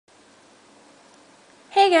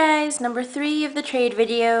guys, number 3 of the trade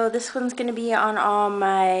video. This one's going to be on all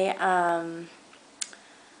my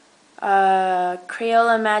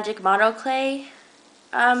Crayola Magic Model Clay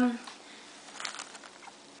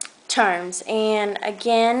charms. And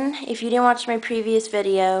again, if you didn't watch my previous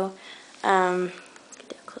video, get down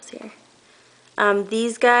close here.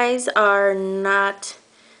 These guys are not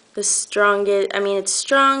the strongest. I mean, it's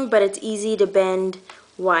strong, but it's easy to bend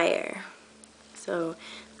wire. So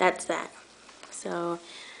that's that. So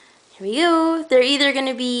here we go. They're either going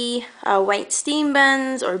to be white steam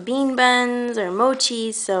buns or bean buns or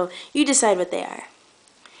mochis, so you decide what they are.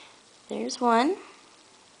 There's one.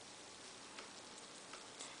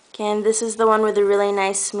 Again, this is the one with a really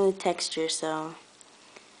nice smooth texture, so,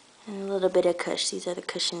 and a little bit of cush. These are the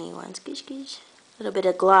cushiony ones. Goosh, goosh. A little bit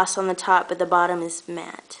of gloss on the top, but the bottom is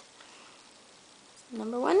matte.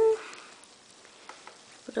 Number 1.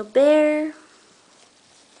 Little bear.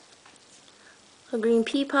 A green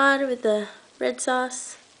pea pod with the red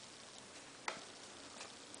sauce.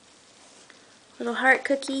 Little heart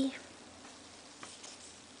cookie.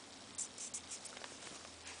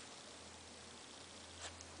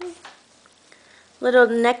 Little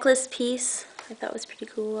necklace piece I thought was pretty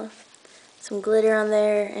cool. Some glitter on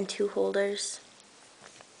there and 2 holders.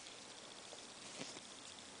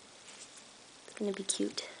 It's gonna be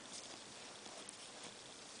cute.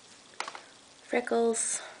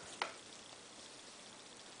 Freckles.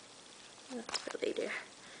 That's for later.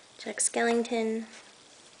 Jack Skellington.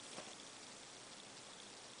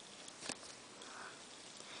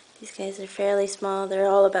 These guys are fairly small. They're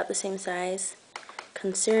all about the same size.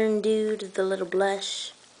 Concerned Dude, the little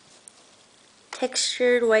blush.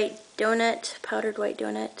 Textured white donut, powdered white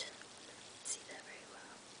donut. See that very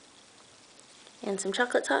well. And some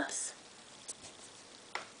chocolate sauce.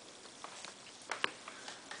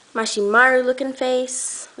 Mashimaru looking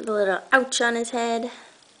face with a little ouch on his head.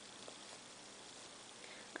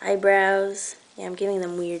 Eyebrows. Yeah, I'm giving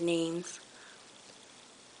them weird names.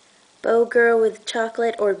 Bow girl with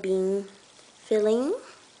chocolate or bean filling,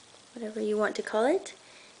 whatever you want to call it.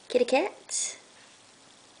 Kitty cat.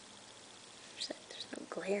 There's no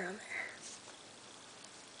glare on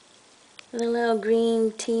there. The little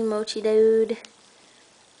green tea mochi dude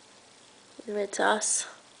with red sauce,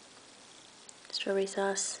 strawberry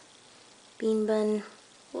sauce, bean bun.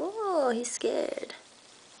 Whoa, he's scared.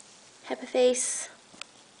 Happy face.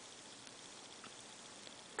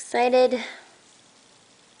 Excited.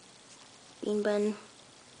 Bean bun.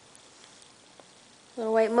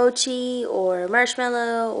 Little white mochi or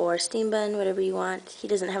marshmallow or steam bun, whatever you want. He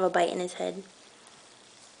doesn't have a bite in his head.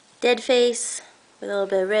 Dead face with a little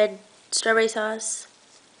bit of red strawberry sauce.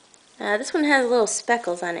 This one has little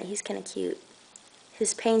speckles on it. He's kind of cute.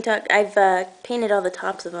 His paint, I've painted all the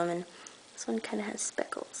tops of them, and this one kind of has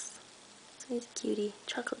speckles. So he's a cutie.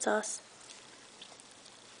 Chocolate sauce.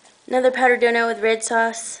 Another powdered donut with red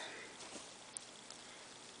sauce.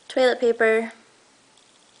 Toilet paper.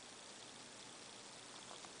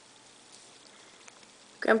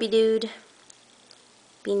 Grumpy dude.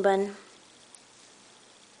 Bean bun.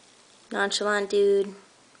 Nonchalant dude.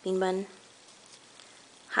 Bean bun.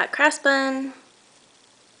 Hot cross bun.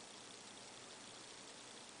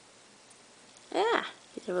 Yeah,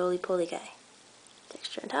 he's a roly-poly guy.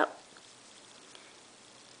 Texture on top.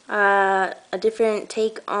 A different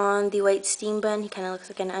take on the white steam bun. He kind of looks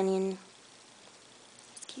like an onion.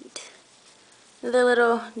 It's cute. Another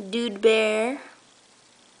little dude bear.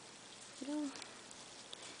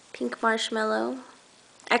 Pink marshmallow.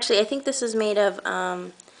 Actually, I think this is made of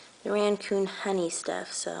the Raccoon honey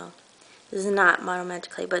stuff, so this is not Model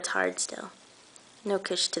Magic Clay, but it's hard still. No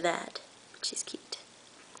cush to that, but she's cute.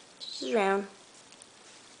 She's round.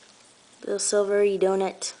 Little silvery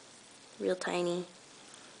donut, real tiny,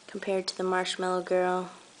 compared to the marshmallow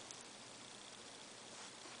girl.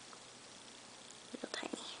 Real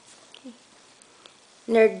tiny. Okay.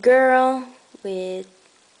 Nerd girl with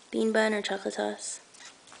bean bun or chocolate sauce.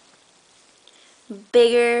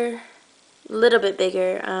 Bigger, a little bit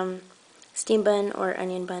bigger, steam bun or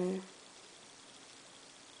onion bun.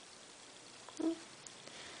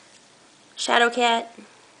 Shadow cat.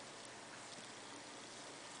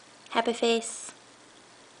 Happy face.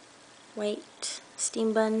 White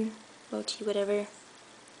steam bun, mochi, whatever.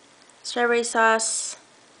 Strawberry sauce.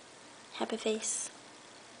 Happy face.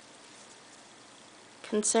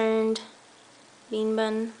 Concerned bean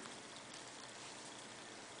bun.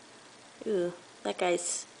 Ooh, that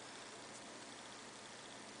guy's,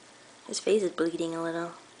 his face is bleeding a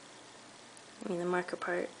little. I mean the marker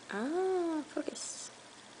part. Ah, focus.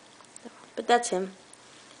 But that's him.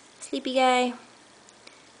 Sleepy guy.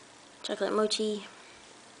 Chocolate mochi.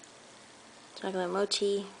 chocolate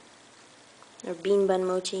mochi, or bean bun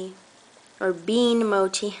mochi, or bean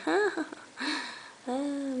mochi.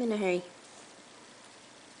 I'm in a hurry.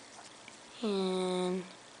 And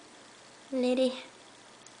lady.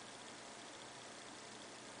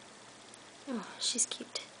 Oh, she's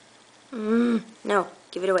cute. No,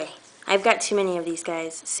 give it away. I've got too many of these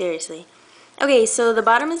guys, seriously. Okay, so the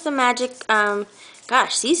bottom is the magic,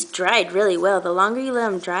 gosh, these dried really well. The longer you let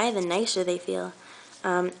them dry, the nicer they feel.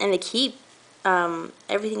 And they keep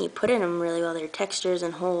everything you put in them really well. Their textures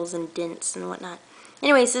and holes and dents and whatnot.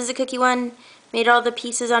 Anyways, this is a cookie one. Made all the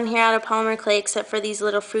pieces on here out of polymer clay except for these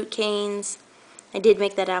little fruit canes. I did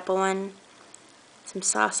make that apple one. Some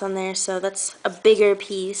sauce on there, so that's a bigger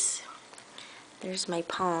piece. There's my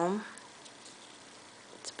palm.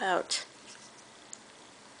 It's about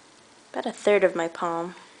a third of my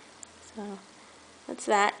palm. So that's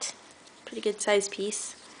that. Pretty good size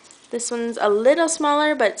piece. This one's a little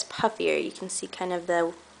smaller, but it's puffier. You can see kind of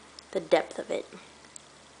the depth of it.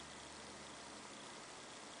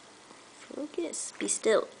 Focus. Be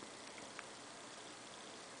still.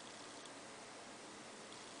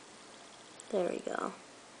 There we go.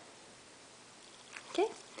 Okay,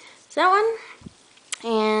 so that one.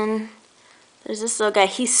 And there's this little guy.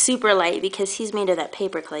 He's super light because he's made of that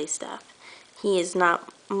paper clay stuff. He is not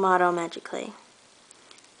model magic clay.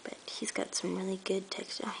 But he's got some really good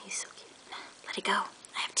texture. Oh, he's so cute. Let it go.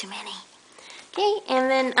 I have too many. Okay, and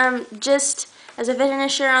then just as a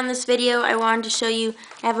finisher on this video, I wanted to show you,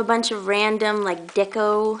 I have a bunch of random like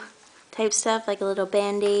deco type stuff, like a little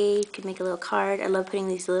band-aid, could make a little card. I love putting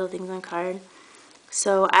these little things on card.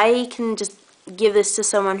 So I can just give this to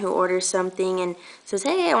someone who orders something and says,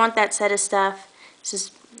 hey, I want that set of stuff. It's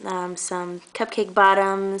just some cupcake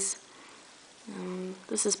bottoms.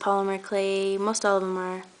 This is polymer clay. Most all of them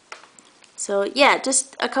are. So yeah,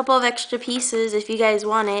 just a couple of extra pieces if you guys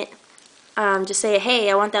want it. Just say, hey,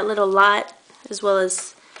 I want that little lot, as well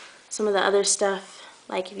as some of the other stuff.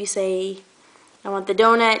 Like if you say, I want the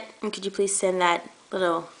donut, and could you please send that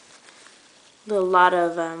little lot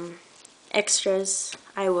of extras,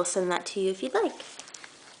 I will send that to you if you'd like.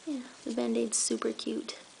 Yeah, the band-aid's super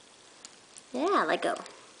cute. Yeah, let go.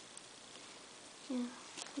 Yeah.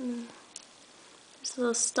 There's a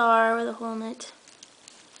little star with a hole in it.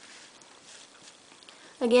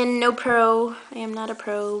 Again, no pro. I am not a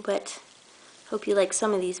pro, but hope you like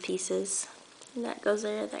some of these pieces. That goes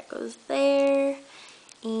there, that goes there.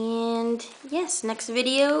 And yes, next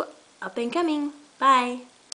video up and coming. Bye.